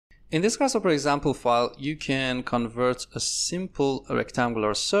In this Grasshopper example file, you can convert a simple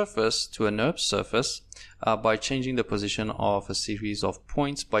rectangular surface to a NURBS surface by changing the position of a series of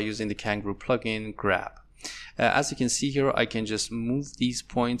points by using the Kangaroo plugin grab. As you can see here, I can just move these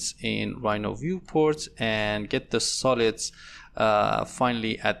points in Rhino viewport and get the solids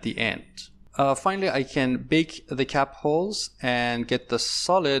finally at the end. Finally, I can bake the cap holes and get the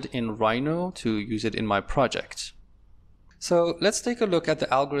solid in Rhino to use it in my project. So let's take a look at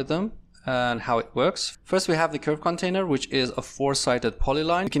the algorithm and how it works. First, we have the curve container, which is a four-sided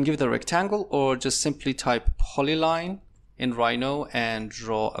polyline. You can give it a rectangle or just simply type polyline in Rhino and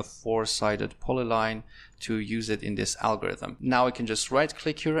draw a four-sided polyline to use it in this algorithm. Now I can just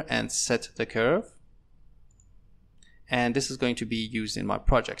right-click here and set the curve. And this is going to be used in my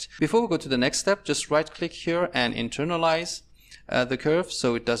project. Before we go to the next step, just right-click here and internalize the curve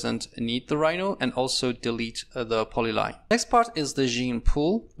so it doesn't need the Rhino, and also delete the polyline. Next part is the gene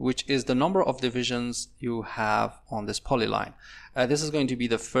pool, which is the number of divisions you have on this polyline. This is going to be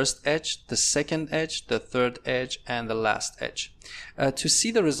the first edge, the second edge, the third edge, and the last edge. To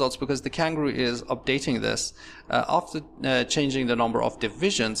see the results, because the Kangaroo is updating this, after changing the number of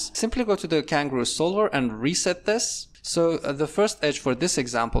divisions, simply go to the Kangaroo solver and reset this. So the first edge for this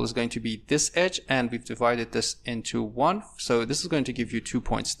example is going to be this edge, and we've divided this into one. So this is going to give you 2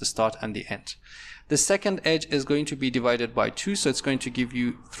 points, the start and the end. The second edge is going to be divided by 2, so it's going to give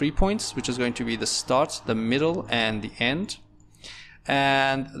you 3 points, which is going to be the start, the middle, and the end.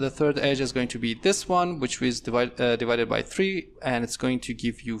 And the third edge is going to be this one, which is divided by 3, and it's going to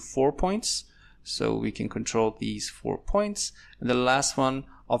give you 4 points. So we can control these 4 points. And the last one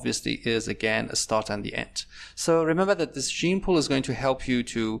obviously is again a start and the end. So remember that this gene pool is going to help you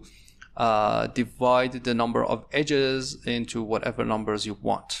to divide the number of edges into whatever numbers you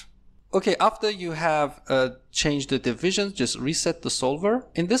want. Okay, after you have changed the divisions, just reset the solver.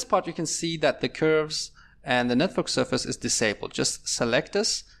 In this part, you can see that the curves and the network surface is disabled. Just select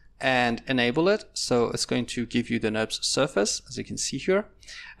this and enable it. So it's going to give you the NURBS surface, as you can see here.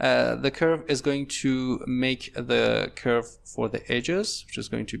 The curve is going to make the curve for the edges, which is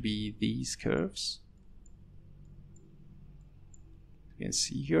going to be these curves. You can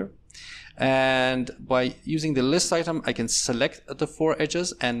see here. And by using the list item, I can select the 4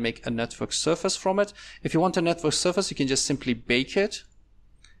 edges and make a network surface from it. If you want a network surface, you can just simply bake it,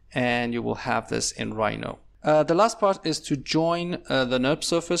 and you will have this in Rhino. The last part is to join the NURBS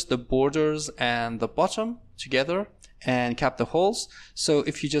surface, the borders and the bottom together, and cap the holes. So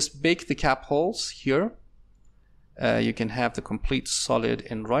if you just bake the cap holes here, you can have the complete solid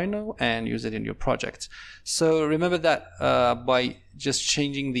in Rhino and use it in your project. So remember that by just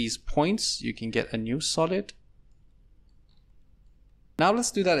changing these points, you can get a new solid. Now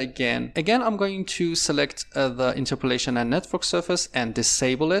let's do that again. Again, I'm going to select the interpolation and network surface and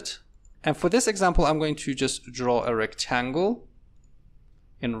disable it. And for this example, I'm going to just draw a rectangle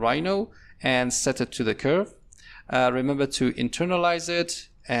in Rhino and set it to the curve. Remember to internalize it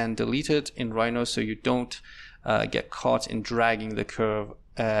and delete it in Rhino so you don't get caught in dragging the curve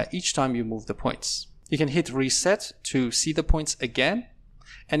each time you move the points. You can hit reset to see the points again.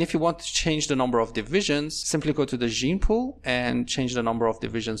 And if you want to change the number of divisions, simply go to the gene pool and change the number of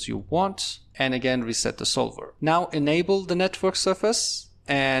divisions you want. And again, reset the solver. Now enable the network surface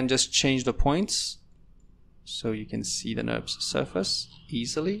and just change the points so you can see the NURBS surface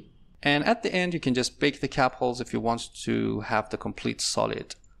easily. And at the end, you can just bake the cap holes if you want to have the complete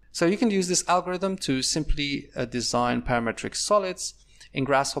solid. So you can use this algorithm to simply design parametric solids in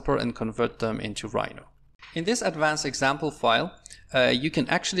Grasshopper and convert them into Rhino. In this advanced example file, you can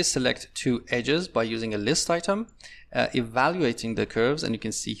actually select 2 edges by using a list item, evaluating the curves, and you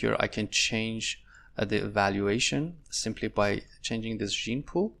can see here I can change the evaluation simply by changing this gene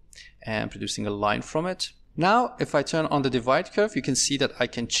pool and producing a line from it. Now, if I turn on the divide curve, you can see that I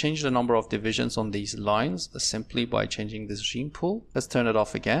can change the number of divisions on these lines simply by changing this gene pool. Let's turn it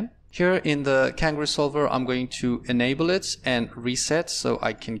off again. Here in the Kangaroo solver, I'm going to enable it and reset so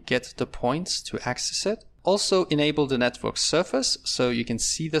I can get the points to access it. Also enable the network surface so you can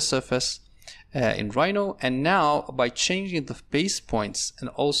see the surface in Rhino. And now by changing the base points and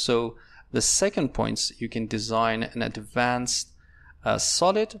also the second points, you can design an advanced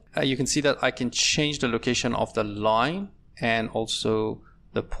solid. You can see that I can change the location of the line and also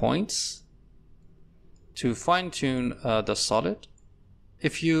the points to fine-tune the solid.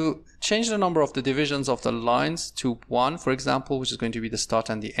 If you change the number of the divisions of the lines to 1, for example, which is going to be the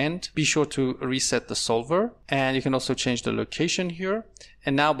start and the end, be sure to reset the solver. And you can also change the location here.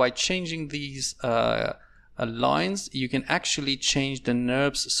 And now by changing these lines, you can actually change the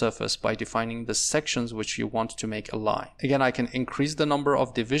NURBS surface by defining the sections which you want to make a line. Again, I can increase the number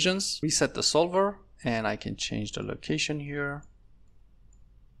of divisions, reset the solver, and I can change the location here.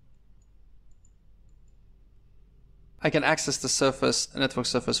 I can access the network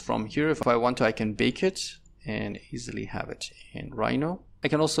surface from here. If I want to, I can bake it and easily have it in Rhino. I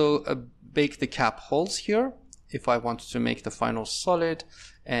can also bake the cap holes here if I want to make the final solid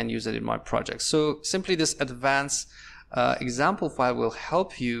and use it in my project. So simply this advanced example file will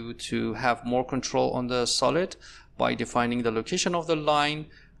help you to have more control on the solid by defining the location of the line,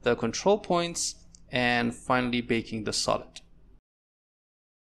 the control points, and finally baking the solid.